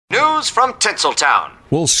News from Tinseltown.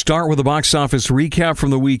 We'll start with a box office recap from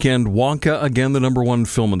the weekend. Wonka, again the number one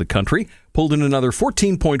film in the country, pulled in another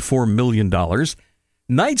 $14.4 million.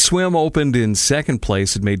 Night Swim opened in second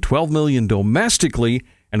place. It made $12 million domestically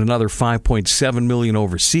and another $5.7 million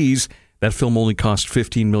overseas. That film only cost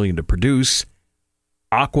 $15 million to produce.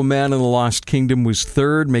 Aquaman and the Lost Kingdom was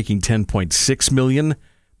third, making $10.6 million.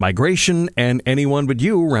 Migration and Anyone But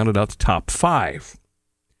You rounded out the top five.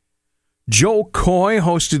 Joe Coy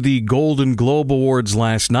hosted the Golden Globe Awards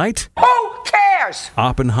last night. Who cares?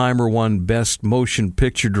 Oppenheimer won Best Motion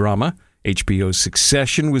Picture Drama. HBO's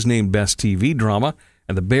Succession was named Best TV Drama.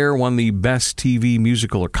 And The Bear won the Best TV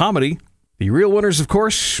Musical or Comedy. The real winners, of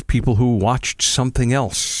course, people who watched something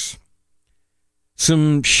else.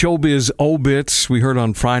 Some showbiz obits. We heard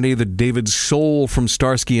on Friday that David Soul from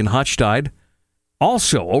Starsky and Hutch died.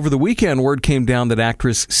 Also, over the weekend, word came down that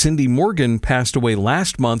actress Cindy Morgan passed away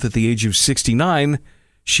last month at the age of 69.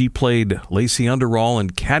 She played Lacey Underall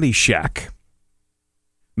in Caddyshack.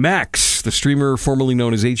 Max, the streamer formerly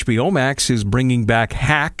known as HBO Max, is bringing back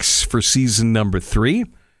Hacks for season number 3.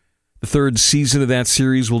 The third season of that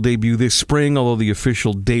series will debut this spring, although the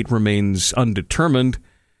official date remains undetermined.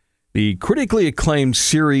 The critically acclaimed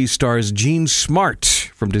series stars Jean Smart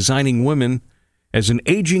from Designing Women as an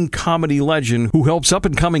aging comedy legend who helps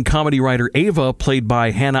up-and-coming comedy writer Ava, played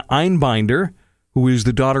by Hannah Einbinder, who is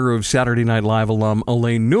the daughter of Saturday Night Live alum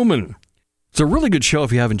Elaine Newman. It's a really good show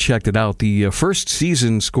if you haven't checked it out. The first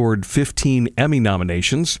season scored 15 Emmy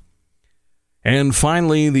nominations. And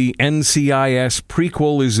finally, the NCIS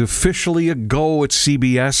prequel is officially a go at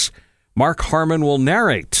CBS. Mark Harmon will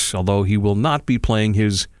narrate, although he will not be playing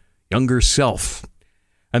his younger self.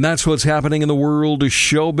 And that's what's happening in the world of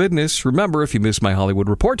show business. Remember, if you missed my Hollywood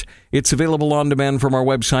Report, it's available on demand from our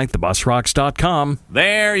website, thebusrocks.com.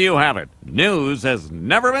 There you have it. News has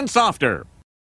never been softer.